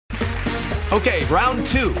Okay, round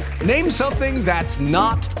two. Name something that's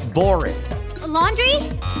not boring. A laundry?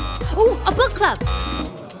 Ooh, a book club.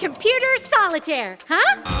 Computer solitaire,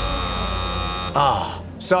 huh? Ah,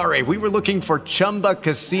 oh, sorry, we were looking for Chumba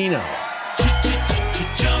Casino.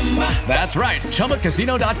 That's right,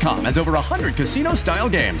 ChumbaCasino.com has over 100 casino-style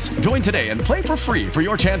games. Join today and play for free for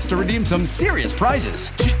your chance to redeem some serious prizes.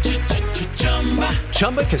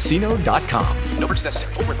 ChumbaCasino.com. No purchase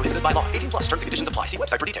necessary. Void where prohibited by law. 18 plus. Terms and conditions apply. See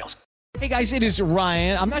website for details. Hey guys, it is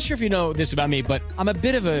Ryan. I'm not sure if you know this about me, but I'm a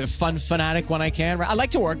bit of a fun fanatic when I can. I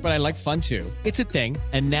like to work, but I like fun too. It's a thing.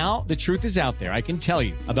 And now the truth is out there. I can tell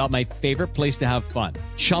you about my favorite place to have fun.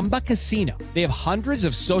 Chumba Casino. They have hundreds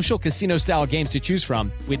of social casino style games to choose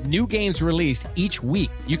from with new games released each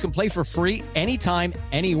week. You can play for free anytime,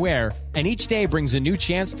 anywhere. And each day brings a new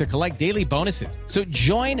chance to collect daily bonuses. So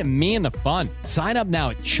join me in the fun. Sign up now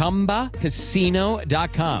at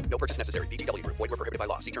ChumbaCasino.com. No purchase necessary. VGW Group. Void where prohibited by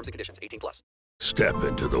law. See terms and conditions. 18 plus. Step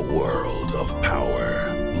into the world of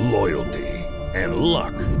power, loyalty, and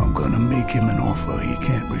luck. I'm gonna make him an offer he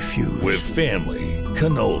can't refuse. With family,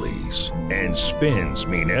 cannolis, and spins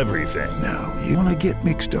mean everything. Now, you wanna get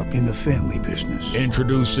mixed up in the family business.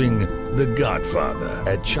 Introducing The Godfather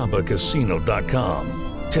at ChumbaCasino.com.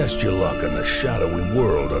 Test your luck in the shadowy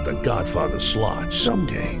world of The Godfather slot.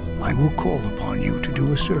 Someday, I will call upon you to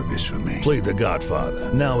do a service for me. Play The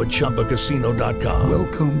Godfather, now at ChumbaCasino.com.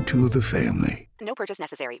 Welcome to the family. No purchase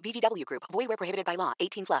necessary. VGW Group. Void where prohibited by law.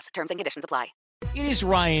 18 plus. Terms and conditions apply. It is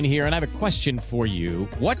Ryan here, and I have a question for you.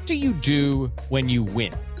 What do you do when you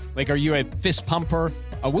win? Like, are you a fist pumper,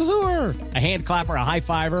 a woohooer, a hand clapper, a high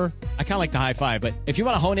fiver? I kind of like the high five, but if you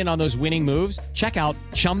want to hone in on those winning moves, check out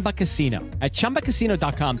Chumba Casino. At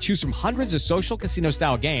ChumbaCasino.com, choose from hundreds of social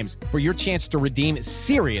casino-style games for your chance to redeem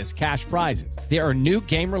serious cash prizes. There are new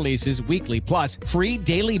game releases weekly, plus free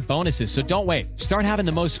daily bonuses, so don't wait. Start having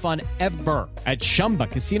the most fun ever at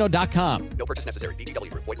ChumbaCasino.com. No purchase necessary.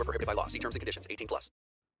 VGW Group. Void where prohibited by law. See terms and conditions. 18 plus.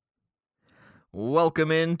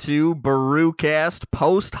 Welcome into Brewcast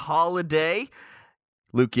post-holiday.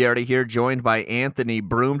 Luke Yardy here, joined by Anthony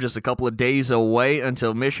Broom, just a couple of days away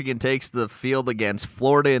until Michigan takes the field against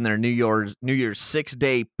Florida in their New Year's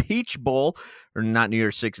 6-day Peach Bowl, or not New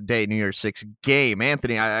Year's 6 day, New Year's 6 game.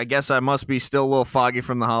 Anthony, I guess I must be still a little foggy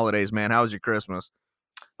from the holidays, man. How was your Christmas?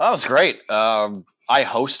 That was great. I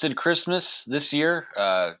hosted Christmas this year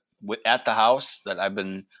at the house that I've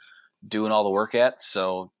been doing all the work at,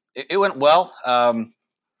 so it went well.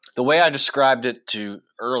 The way I described it to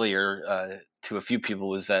earlier to a few people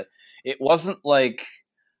was that it wasn't like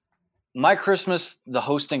my Christmas, the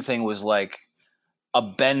hosting thing was like a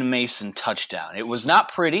Ben Mason touchdown. It was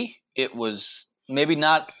not pretty. It was maybe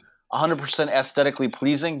not 100% aesthetically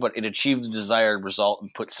pleasing, but it achieved the desired result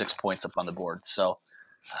and put 6 points up on the board. So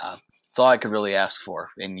that's all I could really ask for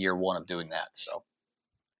in year one of doing that. So.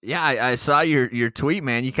 Yeah, I saw your tweet,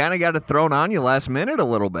 man. You kind of got it thrown on you last minute a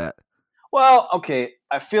little bit. Well, okay.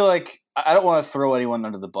 I feel like I don't want to throw anyone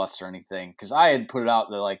under the bus or anything because I had put it out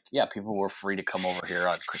that, like, yeah, people were free to come over here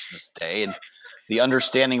on Christmas Day. And the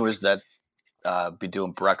understanding was that be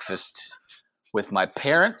doing breakfast with my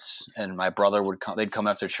parents and my brother would come. They'd come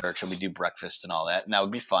after church and we'd do breakfast and all that. And that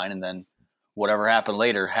would be fine. And then whatever happened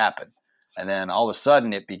later happened. And then all of a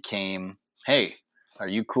sudden it became, hey, are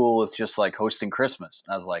you cool with just like hosting Christmas?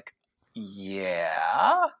 And I was like,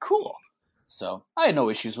 yeah, cool. So I had no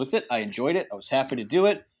issues with it. I enjoyed it. I was happy to do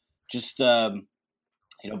it. Just,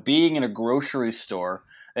 being in a grocery store.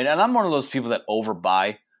 And I'm one of those people that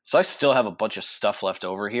overbuy. So I still have a bunch of stuff left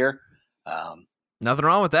over here. Nothing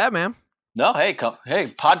wrong with that, man. No, hey,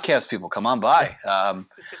 podcast people, come on by. Yeah,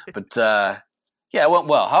 it went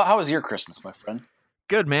well. How was your Christmas, my friend?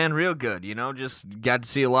 Good, man. Real good. Just got to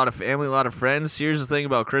see a lot of family, a lot of friends. Here's the thing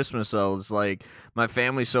about Christmas, though. It's like my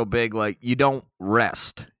family's so big, like, you don't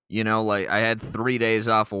rest. Like I had 3 days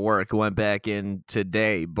off of work, went back in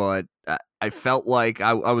today, but I felt like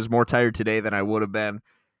I was more tired today than I would have been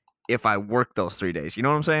if I worked those 3 days. You know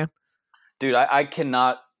what I'm saying? Dude, I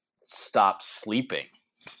cannot stop sleeping.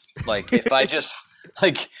 Like if I just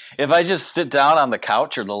sit down on the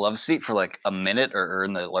couch or the love seat for like a minute or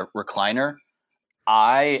in the recliner,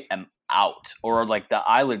 I am out, or like the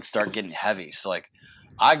eyelids start getting heavy. So like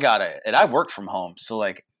and I work from home. So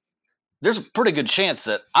like there's a pretty good chance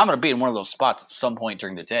that I'm going to be in one of those spots at some point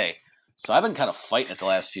during the day. So I've been kind of fighting it the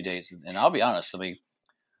last few days. And I'll be honest,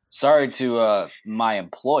 sorry to my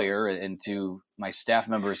employer and to my staff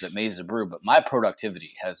members at Mesa Brew, but my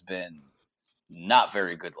productivity has been not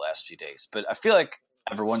very good the last few days. But I feel like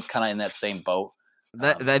everyone's kind of in that same boat.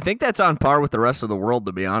 I think that's on par with the rest of the world,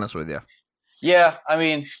 to be honest with you. Yeah,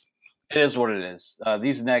 it is what it is.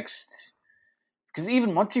 These next because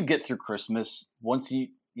even once you get through Christmas,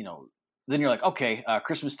 then you're like, okay,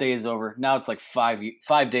 Christmas Day is over. Now it's like 5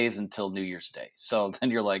 days until New Year's Day. So then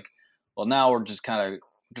you're like, well, now we're just kind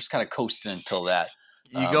of coasting until that.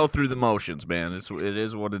 You go through the motions, man. It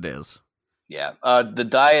is what it is. Yeah. The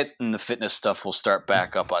diet and the fitness stuff will start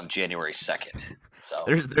back up on January 2nd. So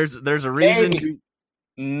there's a reason.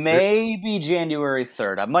 Maybe January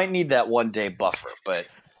 3rd. I might need that 1 day buffer, but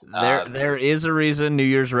there is a reason New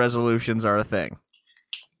Year's resolutions are a thing.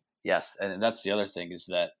 Yes, and that's the other thing is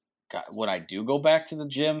that when I do go back to the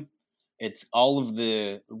gym, it's all of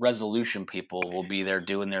the resolution people will be there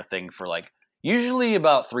doing their thing for like usually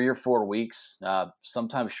about 3 or 4 weeks,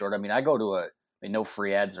 sometimes short. I mean, I go to no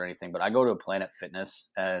free ads or anything, but I go to a Planet Fitness,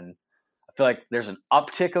 and I feel like there's an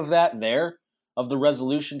uptick of that there, of the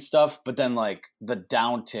resolution stuff, but then like the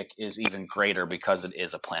downtick is even greater because it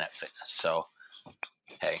is a Planet Fitness. So,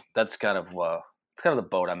 hey, that's kind of the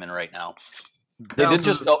boat I'm in right now. They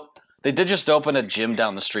did just open a gym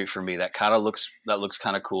down the street for me that looks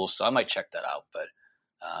kind of cool, so I might check that out. But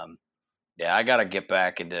yeah, I gotta get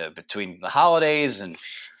back into between the holidays and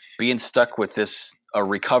being stuck with a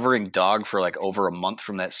recovering dog for like over a month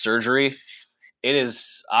from that surgery.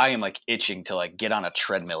 I am like itching to like get on a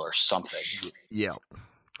treadmill or something. Yeah.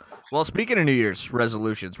 Well, speaking of New Year's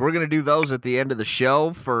resolutions, we're going to do those at the end of the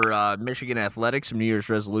show for Michigan Athletics, some New Year's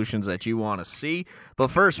resolutions that you want to see. But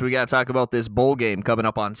first, we got to talk about this bowl game coming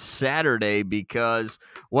up on Saturday because,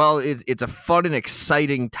 well, it's a fun and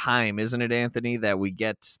exciting time, isn't it, Anthony, that we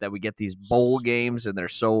get these bowl games, and they're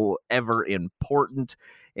so ever important.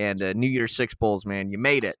 And New Year's Six Bowls, man, you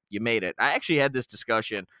made it. You made it. I actually had this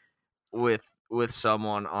discussion with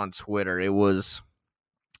someone on Twitter. It was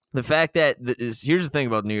the fact that here's the thing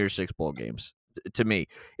about New Year's Six bowl games. To me,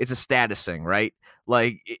 it's a status thing, right?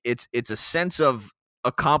 Like it's a sense of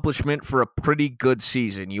accomplishment for a pretty good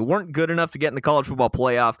season. You weren't good enough to get in the college football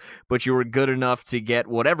playoff, but you were good enough to get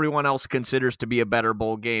what everyone else considers to be a better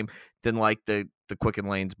bowl game than like the Quicken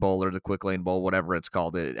Lanes Bowl or the Quick Lane Bowl, whatever it's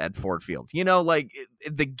called at Ford Field. You know, like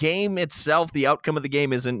the game itself, the outcome of the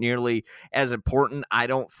game isn't nearly as important, I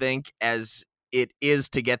don't think, as it is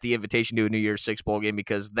to get the invitation to a New Year's Six bowl game,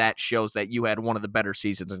 because that shows that you had one of the better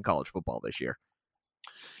seasons in college football this year.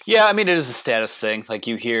 Yeah, I mean, it is a status thing. Like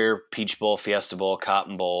you hear Peach Bowl, Fiesta Bowl,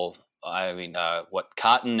 Cotton Bowl. I mean,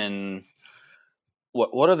 Cotton and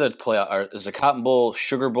what are the playoff? Is the Cotton Bowl,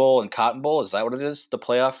 Sugar Bowl, and Cotton Bowl? Is that what it is? The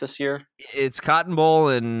playoff this year? It's Cotton Bowl,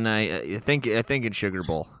 and I think it's Sugar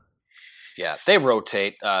Bowl. Yeah, they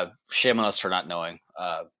rotate. Shame on us for not knowing.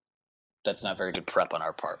 That's not very good prep on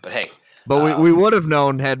our part. But hey. But we would have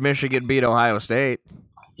known had Michigan beat Ohio State.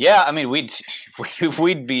 Yeah, I mean we'd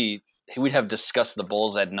have discussed the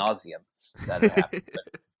bowls ad nauseum. That happened.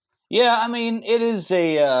 Yeah, I mean it is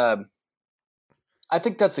a. I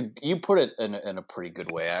think you put it in a pretty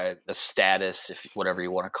good way. A status, if whatever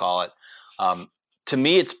you want to call it. To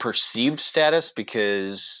me, it's perceived status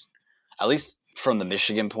because, at least from the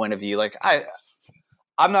Michigan point of view, like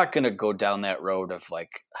I'm not going to go down that road of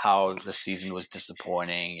like how the season was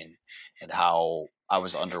disappointing and how I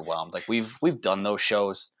was underwhelmed. Like we've done those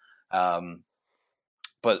shows.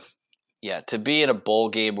 But yeah, to be in a bowl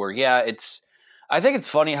game where, I think it's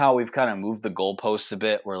funny how we've kind of moved the goalposts a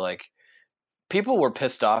bit where like people were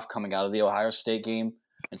pissed off coming out of the Ohio State game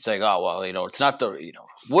and saying, oh, well, it's not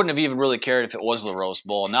wouldn't have even really cared if it was the Rose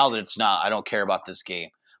Bowl. Now that it's not, I don't care about this game.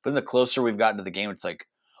 But then the closer we've gotten to the game, it's like,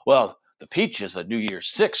 well, the Peach is a New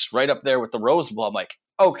Year's Six right up there with the Rose Bowl. I'm like,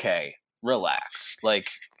 okay, relax. Like,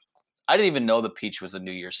 I didn't even know the Peach was a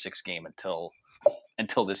New Year's Six game until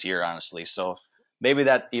this year, honestly. So maybe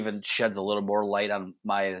that even sheds a little more light on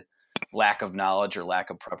my lack of knowledge or lack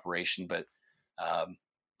of preparation. But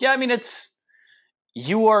I mean,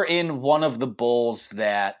 you are in one of the bowls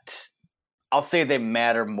that I'll say they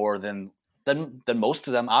matter more than most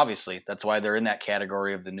of them. Obviously, that's why they're in that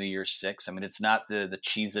category of the New Year's Six. I mean, it's not the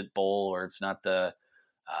Cheez-It Bowl, or it's not the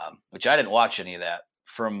which I didn't watch any of that.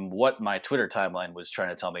 From what my Twitter timeline was trying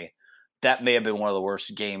to tell me, that may have been one of the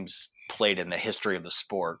worst games played in the history of the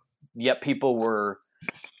sport. Yet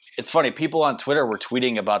it's funny, people on Twitter were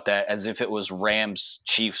tweeting about that as if it was Rams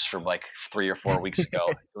Chiefs from like 3 or 4 weeks ago.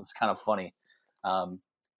 It was kind of funny. I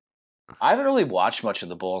haven't really watched much of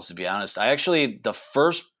the bowls, to be honest. The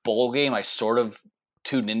first bowl game I sort of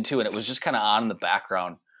tuned into, and it was just kind of on in the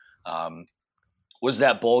background, was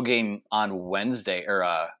that bowl game on Wednesday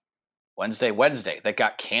that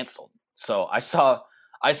got canceled. So I saw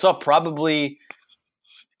probably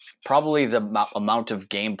the amount of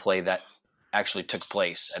gameplay that actually took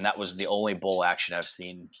place, and that was the only bowl action I've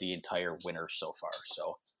seen the entire winter so far.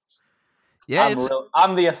 So yeah,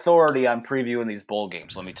 I'm the authority on previewing these bowl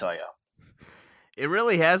games, let me tell you. It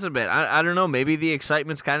really hasn't been. I don't know. Maybe the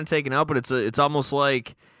excitement's kind of taken out, but it's almost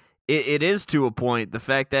like it is to a point. The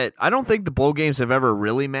fact that I don't think the bowl games have ever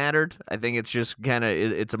really mattered. I think it's just kind of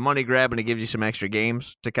it's a money grab, and it gives you some extra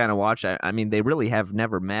games to kind of watch. I mean, they really have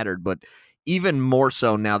never mattered, but even more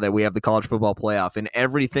so now that we have the college football playoff and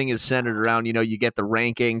everything is centered around, you get the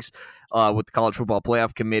rankings with the college football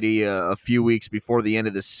playoff committee a few weeks before the end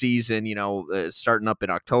of the season, starting up in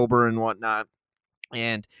October and whatnot.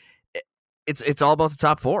 And it's all about the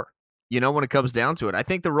top four, when it comes down to it. I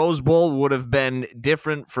think the Rose Bowl would have been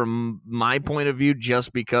different from my point of view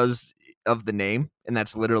just because of the name, and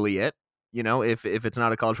that's literally it, if it's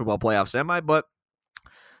not a college football playoff semi. But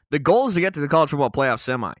the goal is to get to the college football playoff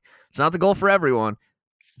semi. It's not the goal for everyone,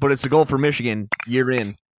 but it's the goal for Michigan year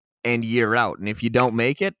in and year out. And if you don't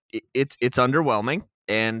make it, it's underwhelming.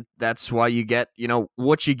 And that's why you get,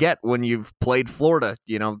 what you get when you've played Florida,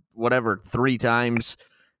 3 times.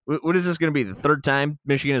 What is this going to be? The third time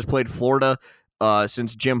Michigan has played Florida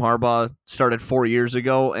since Jim Harbaugh started 4 years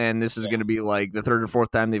ago. And this is going to be like the third or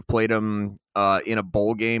fourth time they've played them in a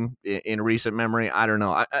bowl game in recent memory. I don't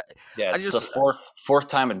know. It's the fourth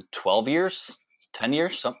time in 12 years. 10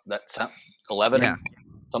 years, 11,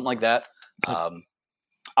 something like that.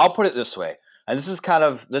 I'll put it this way, and this is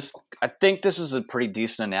I think this is a pretty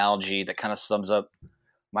decent analogy that kind of sums up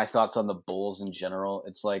my thoughts on the Bulls in general.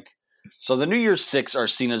 It's like, so the New Year's Six are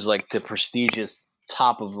seen as like the prestigious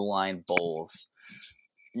top of the line bowls.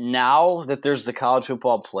 Now that there's the college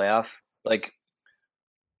football playoff, like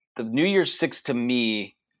the New Year's Six to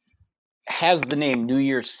me has the name New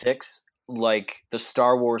Year's Six. Like the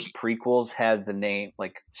Star Wars prequels had the name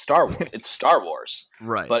like Star Wars. It's Star Wars,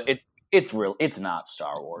 right? But it's real. It's not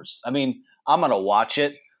Star Wars. I mean, I'm gonna watch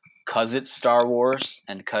it because it's Star Wars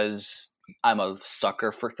and because I'm a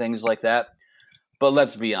sucker for things like that. But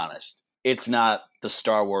let's be honest, it's not the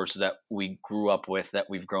Star Wars that we grew up with, that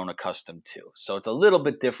we've grown accustomed to. So it's a little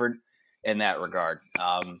bit different in that regard.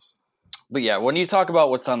 But yeah, when you talk about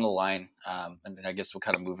what's on the line, and I guess we'll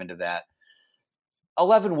kind of move into that.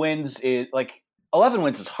 11 wins is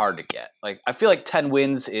hard to get. Like, I feel like 10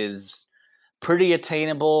 wins is pretty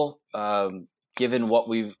attainable, given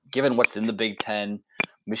what's in the Big Ten.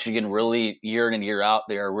 Michigan really, year in and year out,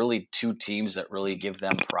 they are really two teams that really give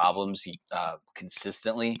them problems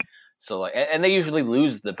consistently. So, and they usually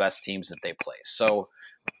lose the best teams that they play. So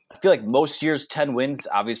I feel like most years 10 wins.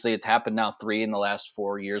 Obviously, it's happened now 3 in the last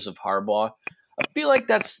 4 years of Harbaugh. I feel like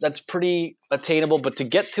that's pretty attainable, but to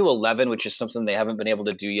get to 11, which is something they haven't been able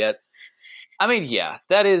to do yet, I mean, yeah,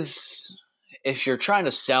 that is, if you're trying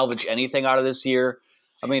to salvage anything out of this year,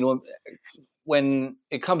 I mean, when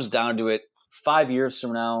it comes down to it, 5 years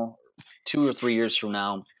from now, 2 or 3 years from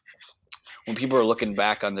now, when people are looking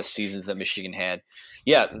back on the seasons that Michigan had,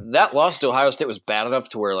 yeah, that loss to Ohio State was bad enough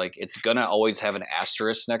to where like it's gonna always have an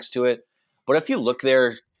asterisk next to it. But if you look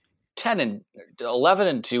there,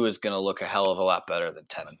 11-2 is going to look a hell of a lot better than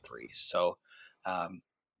 10-3. So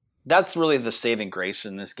that's really the saving grace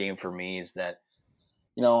in this game for me, is that,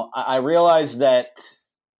 I realize that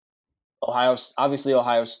Ohio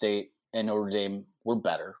State and Notre Dame were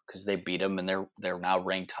better because they beat them and they're now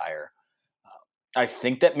ranked higher. I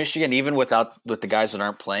think that Michigan, even with the guys that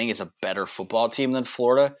aren't playing, is a better football team than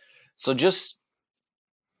Florida. So just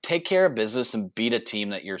take care of business and beat a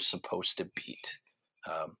team that you're supposed to beat.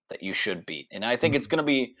 That you should beat. And I think it's going to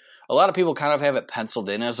be, a lot of people kind of have it penciled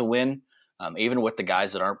in as a win, even with the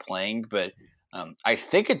guys that aren't playing. But I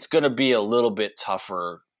think it's going to be a little bit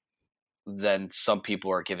tougher than some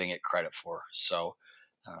people are giving it credit for. So,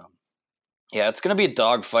 yeah, it's going to be a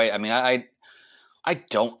dogfight. I mean, I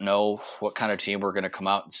don't know what kind of team we're going to come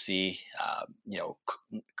out and see.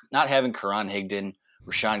 Not having Karan Higdon,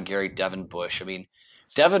 Rashawn Gary, Devin Bush. I mean,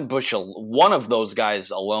 Devin Bush, one of those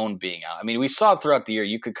guys alone being out. I mean, we saw throughout the year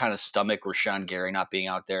you could kind of stomach Rashawn Gary not being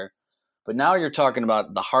out there. But now you're talking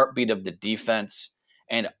about the heartbeat of the defense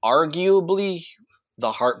and arguably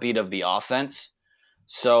the heartbeat of the offense.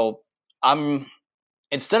 So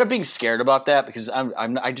instead of being scared about that, because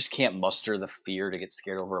I just can't muster the fear to get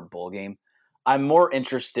scared over a bowl game, I'm more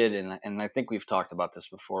interested in, and I think we've talked about this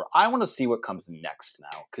before, I want to see what comes next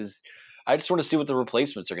now, because I just want to see what the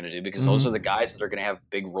replacements are going to do, because those are the guys that are going to have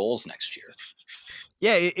big roles next year.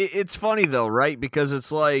 Yeah, it's funny though, right? Because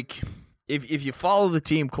it's like, if you follow the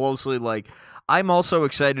team closely, like, I'm also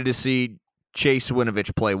excited to see Chase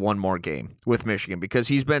Winovich play one more game with Michigan, because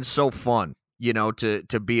he's been so fun,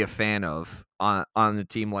 to be a fan of on a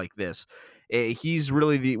team like this. He's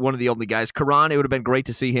really one of the only guys. Karan, it would have been great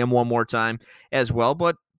to see him one more time as well,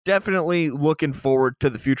 but definitely looking forward to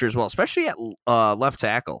the future as well, especially at left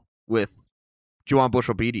tackle with Juwan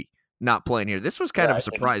Bushell-Beatty not playing here. This was kind of a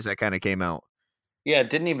surprise that kind of came out. Yeah,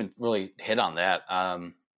 didn't even really hit on that.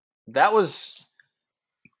 That was,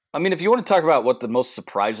 I mean, if you want to talk about what the most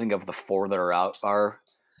surprising of the four that are out are,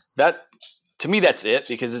 that to me that's it,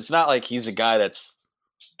 because it's not like he's a guy that's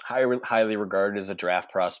highly regarded as a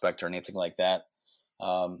draft prospect or anything like that.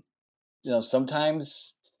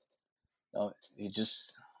 Sometimes you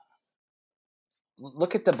just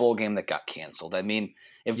look at the bowl game that got canceled. I mean,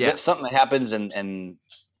 if something happens and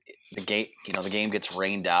the game gets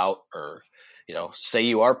rained out, or say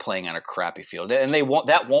you are playing on a crappy field, and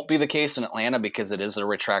that won't be the case in Atlanta because it is a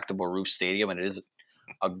retractable roof stadium and it is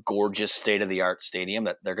a gorgeous state of the art stadium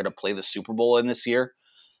that they're going to play the Super Bowl in this year.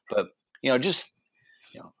 But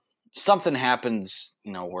something happens,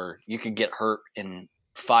 where you could get hurt in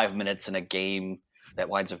 5 minutes in a game that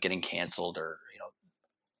winds up getting canceled, or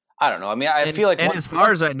I don't know. I mean, I feel like, and as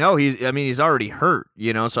far as I know, he's already hurt,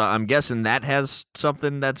 so I'm guessing that has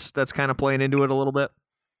something that's kind of playing into it a little bit.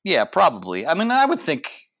 Yeah, probably. I mean, I would think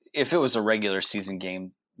if it was a regular season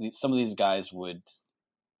game, some of these guys would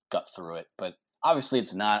gut through it, but obviously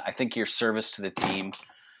it's not. I think your service to the team,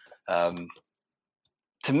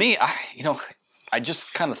 to me, I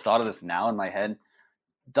just kind of thought of this now in my head.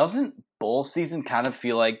 Doesn't bowl season kind of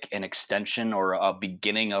feel like an extension or a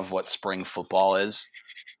beginning of what spring football is?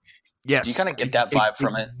 Yes. You kind of get that vibe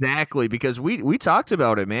from it. Exactly, because we talked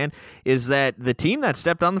about it, man, is that the team that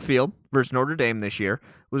stepped on the field versus Notre Dame this year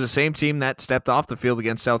was the same team that stepped off the field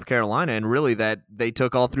against South Carolina, and really that they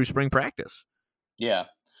took all through spring practice. Yeah.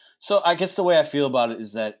 So I guess the way I feel about it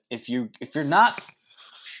is that if you're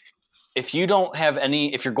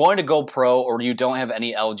going to go pro or you don't have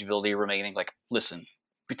any eligibility remaining, like, listen,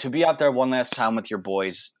 to be out there one last time with your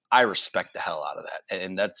boys, I respect the hell out of that.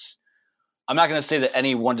 And that's, I'm not going to say that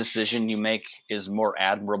any one decision you make is more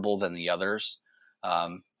admirable than the others.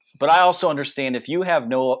 But I also understand if you have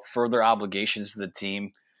no further obligations to the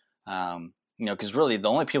team, because really the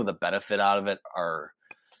only people that benefit out of it are,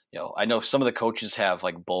 I know some of the coaches have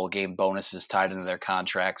like bowl game bonuses tied into their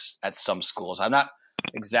contracts at some schools. I'm not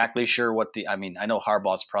exactly sure I know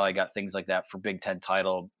Harbaugh's probably got things like that for Big Ten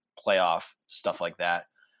title, playoff, stuff like that.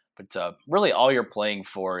 But really all you're playing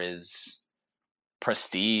for is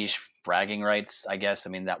prestige, bragging rights, I guess. I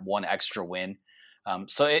mean, that one extra win.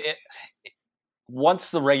 So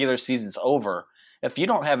once the regular season's over, if you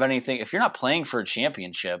don't have anything, if you're not playing for a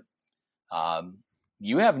championship,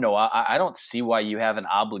 you have I don't see why you have an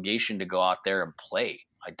obligation to go out there and play.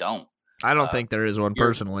 I don't think there is one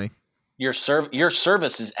personally. Your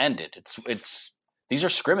service is ended. These are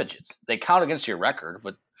scrimmages. They count against your record,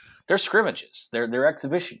 but they're scrimmages. They're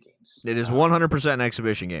exhibition games. It is 100% an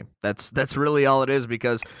exhibition game. That's really all it is,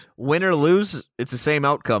 because win or lose, it's the same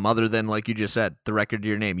outcome other than, like you just said, the record to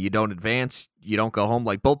your name. You don't advance. You don't go home.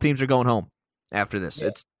 Like, both teams are going home after this. Yeah.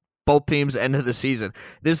 It's both teams end of the season.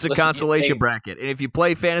 This is a consolation bracket. And if you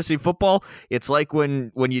play fantasy football, it's like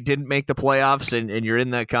when you didn't make the playoffs and you're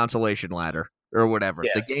in that consolation ladder or whatever.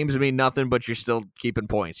 Yeah. The games mean nothing, but you're still keeping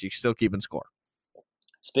points. You're still keeping score.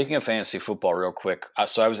 Speaking of fantasy football real quick,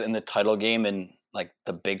 so I was in the title game in like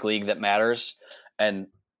the big league that matters, and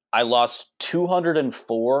I lost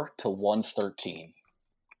 204 to 113.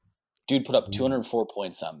 Dude put up 204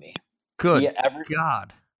 points on me. Good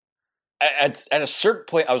God. At a certain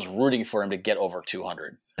point, I was rooting for him to get over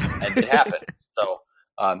 200, and it happened. So,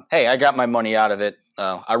 hey, I got my money out of it.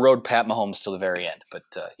 I rode Pat Mahomes till the very end. But,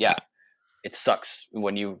 yeah, it sucks.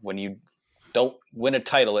 When you don't win a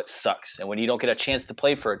title, it sucks. And when you don't get a chance to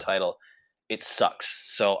play for a title, it sucks.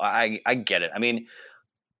 So I get it. I mean,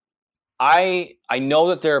 I know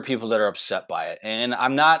that there are people that are upset by it, and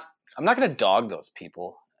I'm not going to dog those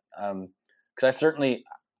people, because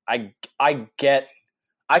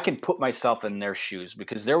I can put myself in their shoes,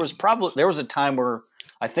 because there was a time where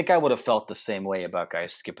I think I would have felt the same way about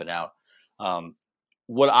guys skipping out.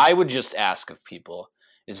 What I would just ask of people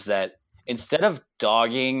is that instead of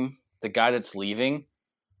dogging the guy that's leaving,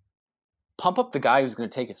 pump up the guy who's going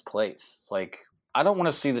to take his place. Like, I don't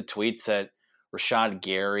want to see the tweets at Rashad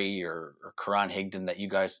Gary or Karan Higdon that you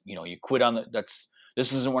guys, you quit on this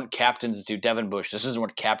isn't what captains do. Devin Bush, this isn't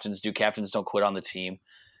what captains do. Captains don't quit on the team.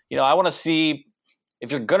 I want to see, if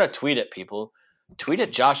you're going to tweet at people, tweet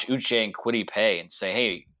at Josh Uche and Kwity Paye and say,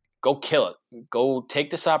 hey, go kill it. Go take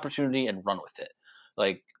this opportunity and run with it.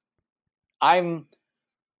 Like, I'm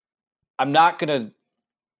not going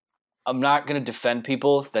to defend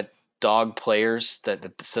people that dog players that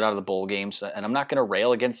sit out of the bowl games, and I'm not going to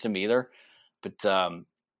rail against them either. But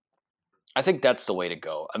I think that's the way to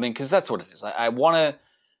go. I mean, because that's what it is. I want to.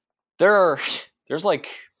 There's like,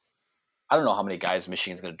 I don't know how many guys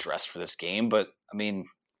Michigan's going to dress for this game, but I mean,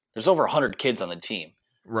 there's over 100 kids on the team.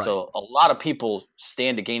 Right. So a lot of people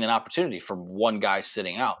stand to gain an opportunity from one guy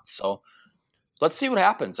sitting out. So let's see what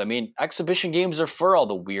happens. I mean, exhibition games are for all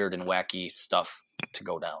the weird and wacky stuff to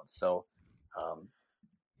go down. So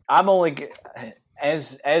I'm only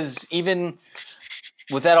as even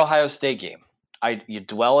with that Ohio State game, you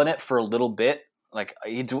dwell in it for a little bit. Like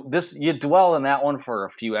you dwell in that one for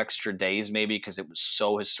a few extra days, maybe because it was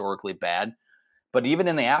so historically bad. But even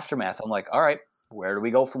in the aftermath, I'm like, all right, where do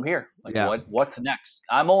we go from here? Like, what's next?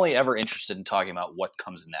 I'm only ever interested in talking about what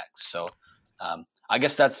comes next. So, I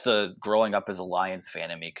guess that's the growing up as a Lions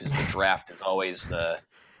fan in me, because the draft is always the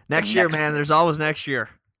next year, man. There's always next year.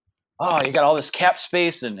 Oh, you got all this cap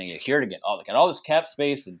space, and you hear it again. Oh, they got all this cap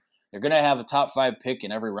space, and they're gonna have a top 5 pick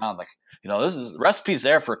in every round. Like, this is recipe's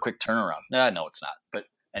there for a quick turnaround. No, it's not. But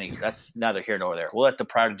anyway, that's neither here nor there. We'll let the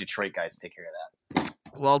proud Detroit guys take care of that.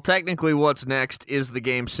 Well, technically what's next is the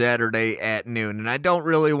game Saturday at noon, and I don't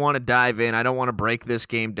really want to dive in. I don't want to break this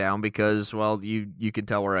game down because, well, you can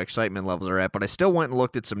tell where our excitement levels are at, but I still went and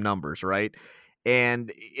looked at some numbers, right?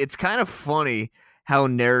 And it's kind of funny how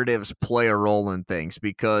narratives play a role in things,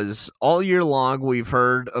 because all year long we've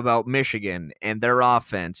heard about Michigan and their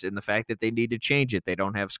offense and the fact that they need to change it. They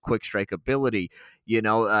don't have quick strike ability.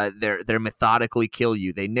 They're methodically kill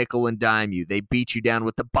you. They nickel and dime you. They beat you down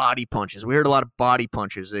with the body punches. We heard a lot of body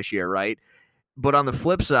punches this year, right? But on the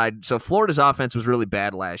flip side, so Florida's offense was really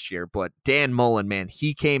bad last year, but Dan Mullen, man,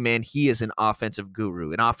 he came in. He is an offensive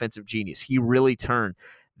guru, an offensive genius. He really turned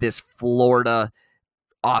this Florida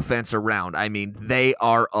offense around. I mean, they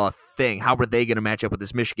are a thing. How are they going to match up with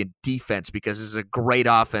this Michigan defense? Because this is a great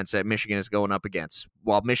offense that Michigan is going up against,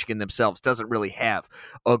 while Michigan themselves doesn't really have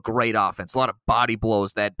a great offense. A lot of body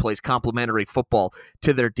blows that plays complementary football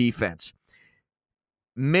to their defense.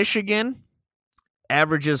 Michigan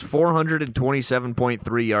averages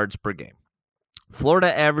 427.3 yards per game.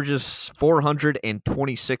 Florida averages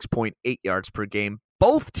 426.8 yards per game.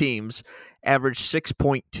 Both teams average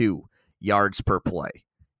 6.2 yards per play.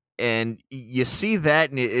 And you see that,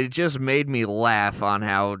 and it just made me laugh on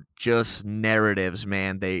how just narratives,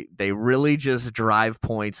 man, they really just drive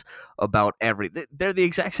points about everything. They're the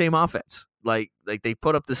exact same offense. Like they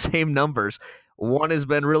put up the same numbers. One has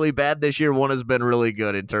been really bad this year. One has been really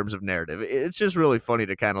good in terms of narrative. It's just really funny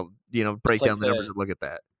to kind of break down the numbers and look at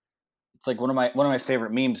that. It's like one of my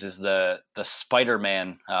favorite memes is the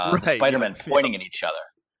Spider-Man the Spider-Man pointing at each other.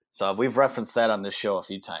 So we've referenced that on this show a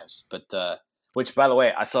few times, but. Which, by the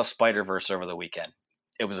way, I saw Spider-Verse over the weekend.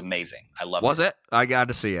 It was amazing. I loved it. Was it? I got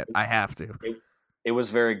to see it. I have to. It was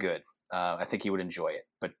very good. I think you would enjoy it.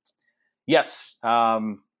 But, yes,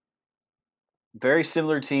 very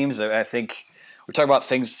similar teams. I think we're talking about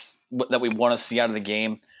things that we want to see out of the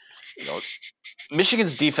game.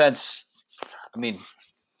 Michigan's defense, I mean,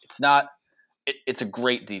 it's a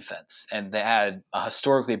great defense. And they had a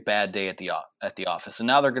historically bad day at the office. And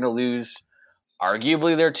now they're going to lose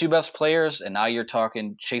arguably their 2 best players, and now you're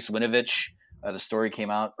talking Chase Winovich. The story came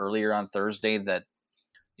out earlier on Thursday that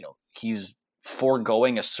he's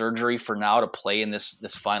foregoing a surgery for now to play in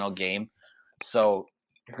this final game. So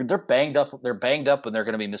they're banged up. They're banged up, and they're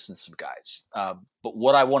going to be missing some guys. But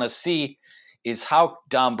what I want to see is how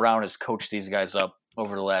Don Brown has coached these guys up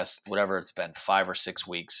over the last whatever it's been 5 or 6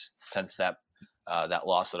 weeks since that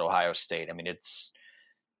loss at Ohio State. I mean,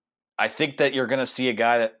 I think that you're going to see a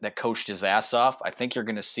guy that coached his ass off. I think you're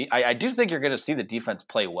going to see. I do think you're going to see the defense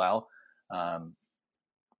play well.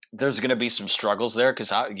 There's going to be some struggles there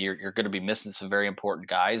because you're going to be missing some very important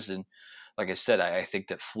guys. And like I said, I think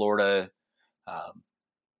that Florida.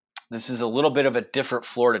 This is a little bit of a different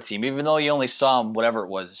Florida team, even though you only saw them whatever it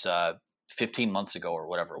was 15 months ago or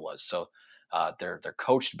whatever it was. So they're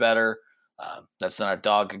coached better. That's not a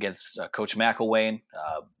dog against Coach McElwain.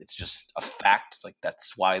 It's just a fact. Like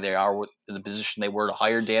that's why they are in the position they were to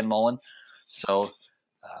hire Dan Mullen. So,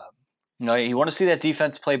 you want to see that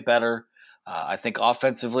defense play better. I think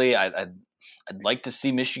offensively, I'd like to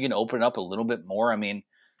see Michigan open up a little bit more. I mean,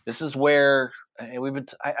 this is where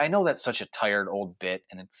I know that's such a tired old bit,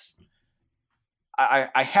 and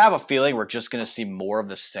I have a feeling we're just going to see more of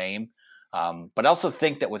the same. But I also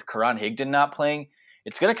think that with Karan Higdon not playing,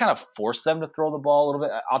 it's going to kind of force them to throw the ball a little bit.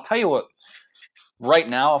 I'll tell you what, right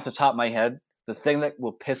now, off the top of my head, the thing that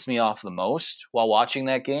will piss me off the most while watching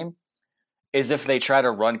that game is if they try to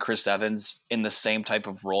run Chris Evans in the same type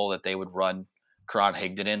of role that they would run Karan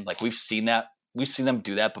Higdon in. Like we've seen that. We've seen them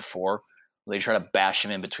do that before. They try to bash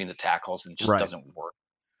him in between the tackles and it just doesn't work.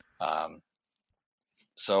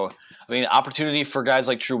 So, I mean, opportunity for guys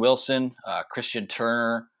like True Wilson, Christian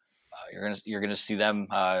Turner. You're gonna see them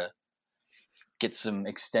get some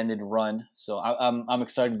extended run. So I'm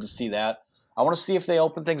excited to see that. I want to see if they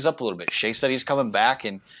open things up a little bit. Shea said he's coming back,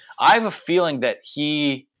 and I have a feeling that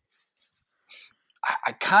I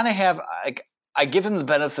kind of have I give him the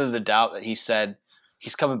benefit of the doubt that he said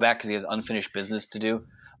he's coming back because he has unfinished business to do.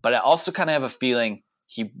 But I also kind of have a feeling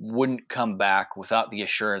he wouldn't come back without the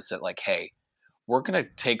assurance that, like, hey, we're going to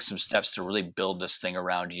take some steps to really build this thing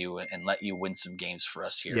around you and let you win some games for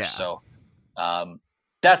us here. Yeah. So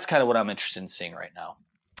that's kind of what I'm interested in seeing right now.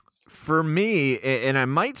 For me, and I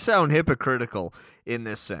might sound hypocritical in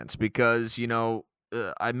this sense because,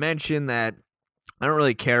 I mentioned that I don't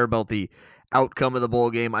really care about the outcome of the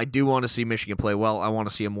bowl game. I do want to see Michigan play well. I want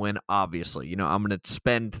to see them win, obviously. I'm going to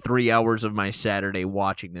spend 3 hours of my Saturday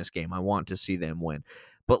watching this game. I want to see them win.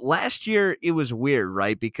 But last year, it was weird,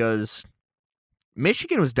 right? Because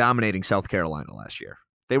Michigan was dominating South Carolina last year.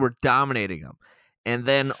 They were dominating them. And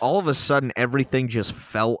then all of a sudden, everything just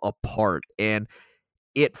fell apart. And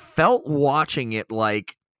it felt watching it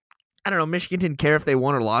like, I don't know, Michigan didn't care if they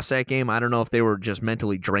won or lost that game. I don't know if they were just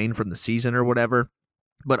mentally drained from the season or whatever.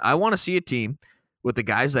 But I want to see a team with the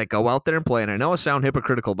guys that go out there and play. And I know I sound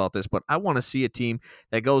hypocritical about this, but I want to see a team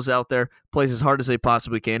that goes out there, plays as hard as they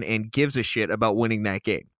possibly can, and gives a shit about winning that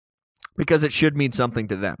game. Because it should mean something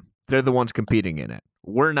to them. They're the ones competing in it.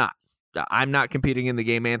 We're not. I'm not competing in the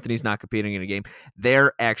game. Anthony's not competing in the game.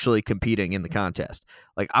 They're actually competing in the contest.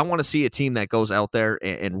 Like, I want to see a team that goes out there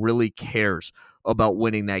and really cares about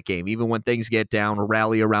winning that game. Even when things get down or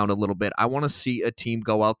rally around a little bit, I want to see a team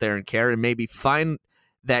go out there and care and maybe find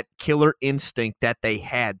that killer instinct that they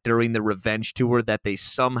had during the revenge tour that they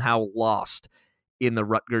somehow lost in the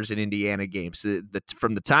Rutgers and Indiana games.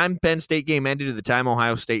 From the time Penn State game ended to the time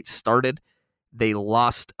Ohio State started, they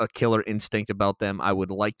lost a killer instinct about them. I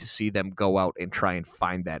would like to see them go out and try and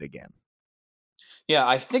find that again. Yeah,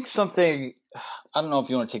 I think something, I don't know if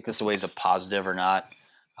you want to take this away as a positive or not.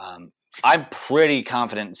 I'm pretty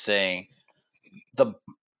confident in saying the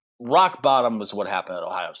rock bottom was what happened at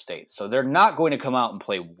Ohio State. So they're not going to come out and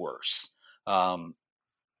play worse. So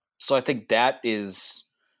I think that is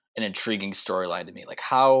an intriguing storyline to me. Like,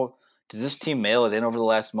 how did this team mail it in over the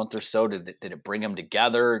last month or so? Did it bring them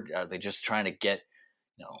together? Are they just trying to get,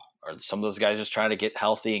 are some of those guys just trying to get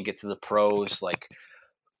healthy and get to the pros? Like,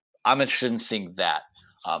 I'm interested in seeing that.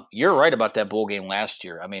 You're right about that bowl game last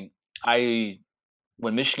year. I mean,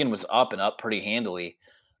 when Michigan was up and up pretty handily,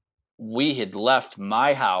 we had left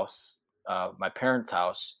my house, my parents'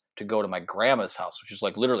 house, to go to my grandma's house, which was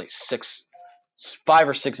like literally 5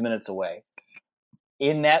 or 6 minutes away.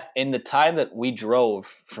 In the time that we drove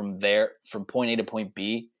from point A to point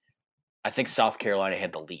B, I think South Carolina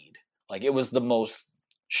had the lead. Like, it was the most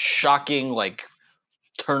shocking, like,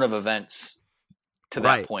 turn of events to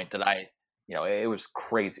that point that it was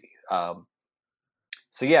crazy.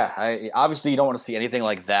 So yeah, obviously you don't want to see anything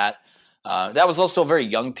like that. That was also a very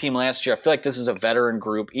young team last year. I feel like this is a veteran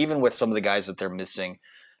group, even with some of the guys that they're missing.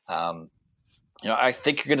 I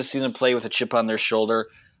think you're going to see them play with a chip on their shoulder.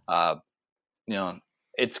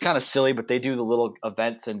 It's kind of silly, but they do the little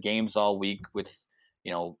events and games all week with,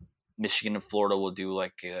 Michigan and Florida will do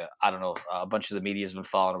like, a bunch of the media has been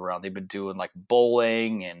following them around. They've been doing like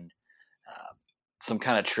bowling and some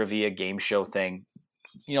kind of trivia game show thing.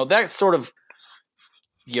 That sort of,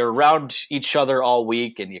 you're around each other all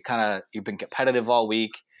week and you've been competitive all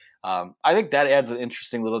week. I think that adds an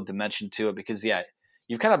interesting little dimension to it because, yeah,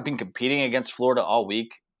 you've kind of been competing against Florida all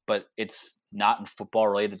week, but it's not in football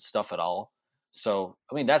related stuff at all. So,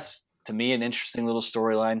 I mean, that's to me an interesting little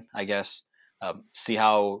storyline, I guess. See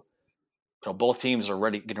how both teams are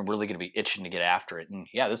really going to be itching to get after it. And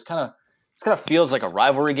yeah, this kind of feels like a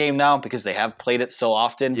rivalry game now because they have played it so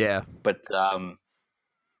often. Yeah. But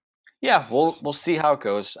yeah, we'll see how it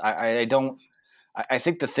goes. I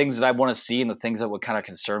think the things that I want to see and the things that would kind of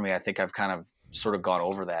concern me, I think I've kind of sort of gone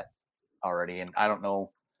over that already. And I don't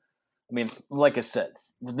know. I mean, like I said,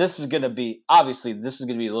 this is going to be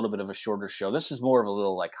a little bit of a shorter show. This is more of a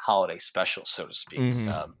little like holiday special, so to speak,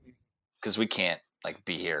 because we can't like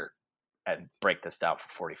be here and break this down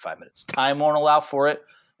for 45 minutes. Time won't allow for it.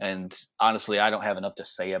 And honestly, I don't have enough to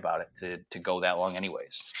say about it to go that long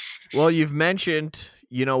anyways. Well, you've mentioned,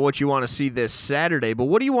 what you want to see this Saturday, but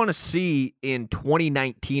what do you want to see in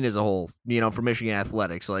 2019 as a whole, for Michigan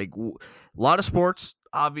athletics? Like a lot of sports,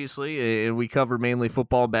 obviously, and we cover mainly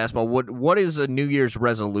football and basketball. What is a New Year's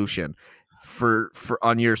resolution for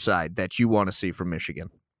on your side that you want to see from Michigan?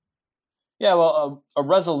 Yeah, well, a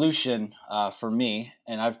resolution for me,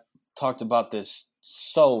 and I've talked about this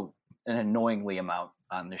so an annoyingly amount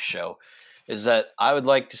on this show, is that I would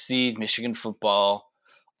like to see Michigan football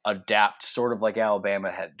adapt sort of like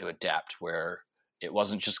Alabama had to adapt, where it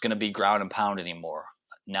wasn't just going to be ground and pound anymore.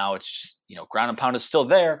 Now it's just, ground and pound is still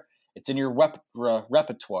there, it's in your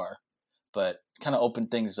repertoire, but kind of open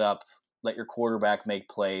things up, let your quarterback make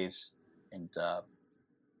plays, and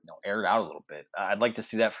air it out a little bit. I'd like to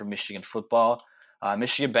see that from Michigan football.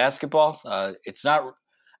 Michigan basketball, it's not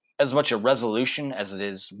as much a resolution as it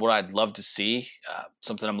is what I'd love to see,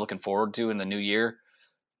 something I'm looking forward to in the new year.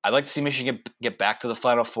 I'd like to see Michigan get back to the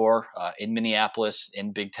Final Four in Minneapolis,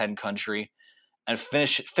 in Big Ten country, and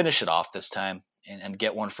finish it off this time and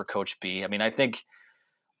get one for Coach B. I mean, I think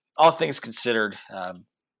all things considered,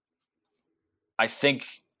 I think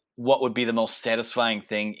what would be the most satisfying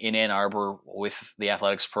thing in Ann Arbor with the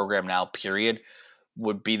athletics program now, period,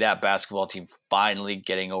 would be that basketball team finally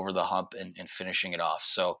getting over the hump and finishing it off.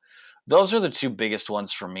 So those are the two biggest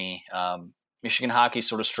ones for me. Michigan hockey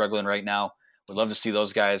sort of struggling right now. Would love to see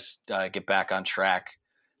those guys get back on track.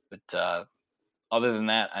 But other than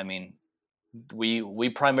that, I mean, we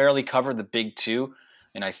primarily cover the big two,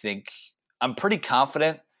 and I think I'm pretty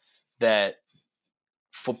confident that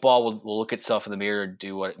football will look itself in the mirror and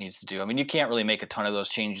do what it needs to do. I mean, you can't really make a ton of those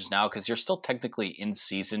changes now because you're still technically in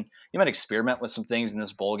season. You might experiment with some things in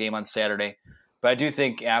this bowl game on Saturday, but I do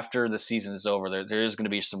think after the season is over, there is going to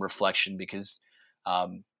be some reflection because, I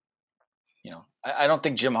don't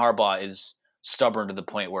think Jim Harbaugh is stubborn to the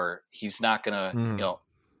point where he's not going to,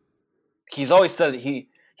 he's always said that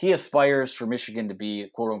he aspires for Michigan to be,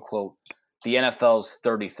 quote unquote, the NFL's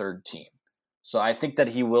 33rd team. So I think that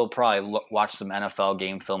he will probably watch some NFL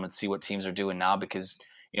game film and see what teams are doing now because,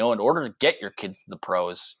 in order to get your kids to the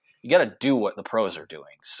pros, you got to do what the pros are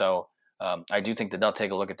doing. So I do think that they'll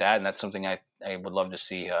take a look at that, and that's something I would love to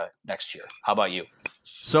see next year. How about you?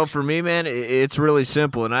 So for me, man, it's really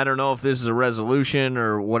simple, and I don't know if this is a resolution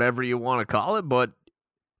or whatever you want to call it, but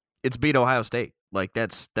it's beat Ohio State. Like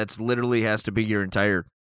that's literally has to be your entire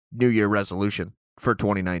New Year resolution for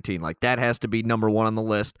 2019. Like that has to be number one on the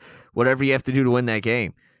list. Whatever you have to do to win that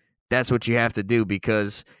game, that's what you have to do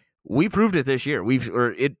because we proved it this year.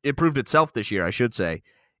 It proved itself this year, I should say,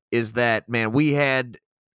 is that, man, we had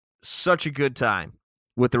such a good time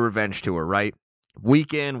with the revenge tour, right?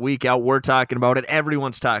 Week in, week out, we're talking about it.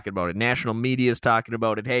 Everyone's talking about it. National media is talking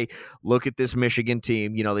about it. Hey, look at this Michigan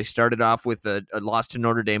team. They started off with a loss to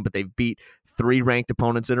Notre Dame, but they've beat 3 ranked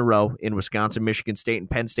opponents in a row in Wisconsin, Michigan State, and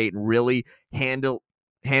Penn State, and really handled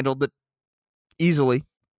it easily,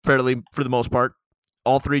 fairly for the most part,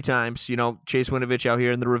 all 3 times. Chase Winovich out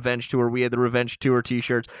here in the revenge tour. We had the revenge tour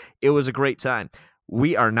T-shirts. It was a great time.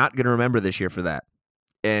 We are not going to remember this year for that.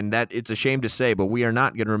 And that it's a shame to say, but we are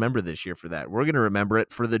not going to remember this year for that. We're going to remember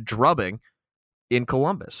it for the drubbing in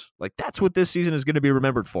Columbus. Like that's what this season is going to be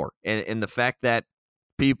remembered for. And the fact that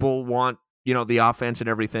people want, the offense and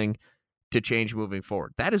everything to change moving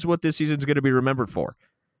forward. That is what this season is going to be remembered for.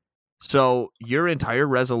 So your entire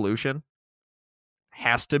resolution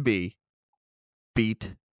has to be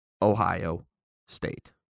beat Ohio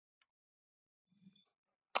State.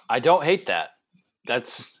 I don't hate that.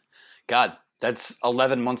 That's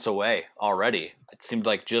 11 months away already. It seemed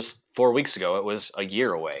like just 4 weeks ago it was a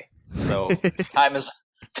year away. So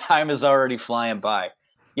time is already flying by.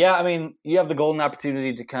 Yeah, I mean, you have the golden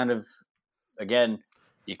opportunity to kind of, again,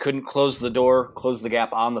 you couldn't close the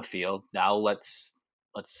gap on the field. Now let's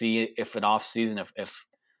see if an off season, if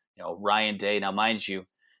Ryan Day. Now, mind you,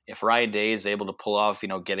 if Ryan Day is able to pull off,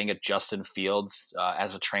 getting a Justin Fields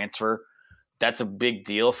as a transfer, that's a big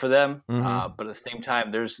deal for them. Mm-hmm. But at the same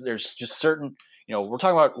time, there's just certain, we're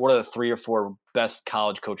talking about what are the 3 or 4 best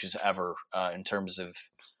college coaches ever in terms of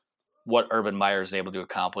what Urban Meyer is able to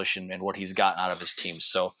accomplish and what he's gotten out of his team.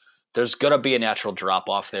 So there's going to be a natural drop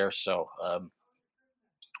off there. So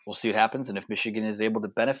we'll see what happens and if Michigan is able to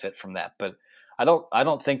benefit from that. But I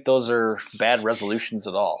don't think those are bad resolutions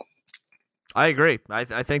at all. I agree.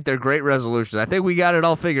 I think they're great resolutions. I think we got it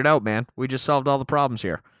all figured out, man. We just solved all the problems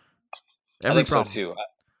here. I think so too.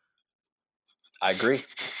 I agree.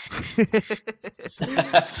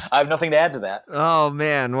 I have nothing to add to that. Oh,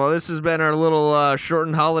 man. Well, this has been our little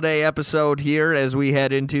shortened holiday episode here as we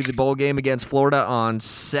head into the bowl game against Florida on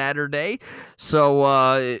Saturday.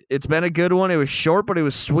 So it's been a good one. It was short, but it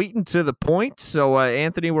was sweet and to the point. So,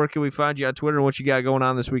 Anthony, where can we find you on Twitter and what you got going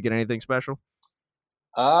on this weekend? Anything special?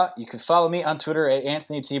 You can follow me on Twitter at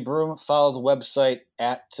Anthony T. Broom. Follow the website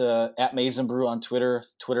at Maizen Brew on Twitter.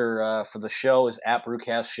 Twitter for the show is at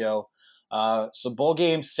Brewcast Show. So bowl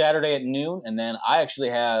game Saturday at noon, and then I actually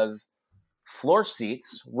have floor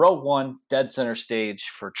seats, row 1, dead center stage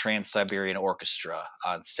for Trans-Siberian Orchestra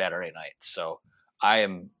on Saturday night. So I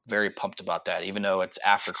am very pumped about that, even though it's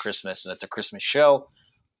after Christmas and it's a Christmas show.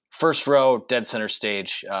 First row, dead center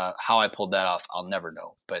stage. How I pulled that off, I'll never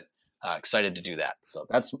know, but excited to do that. So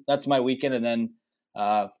that's my weekend, and then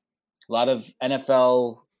a lot of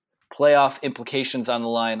NFL playoff implications on the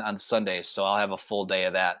line on Sunday. So I'll have a full day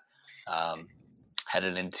of that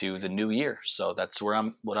headed into the new year. So that's what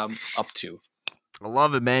I'm up to. I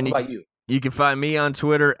love it, man. What about you? You can find me on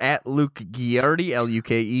Twitter at Luke Ghiardi,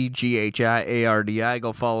 LukeGhiardi.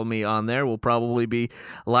 Go follow me on there. We'll probably be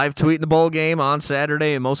live tweeting the bowl game on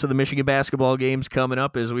Saturday and most of the Michigan basketball games coming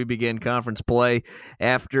up as we begin conference play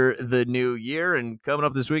after the new year. And coming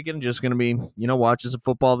up this weekend, just going to be, watching some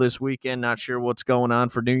football this weekend. Not sure what's going on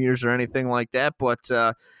for New Year's or anything like that, but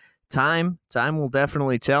time will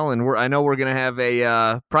definitely tell. And I know we're going to have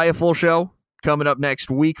probably a full show coming up next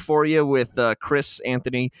week for you with Chris,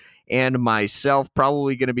 Anthony, and myself.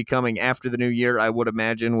 Probably going to be coming after the new year, I would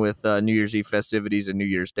imagine, with New Year's Eve festivities and New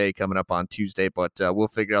Year's Day coming up on Tuesday. But we'll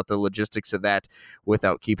figure out the logistics of that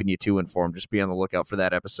without keeping you too informed. Just be on the lookout for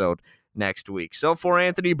that episode next week. So for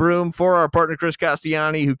Anthony Broome, for our partner Chris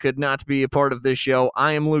Castellani, who could not be a part of this show,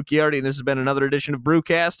 I am Luke Ghiardi, and this has been another edition of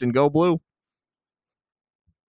Brewcast, and go Blue.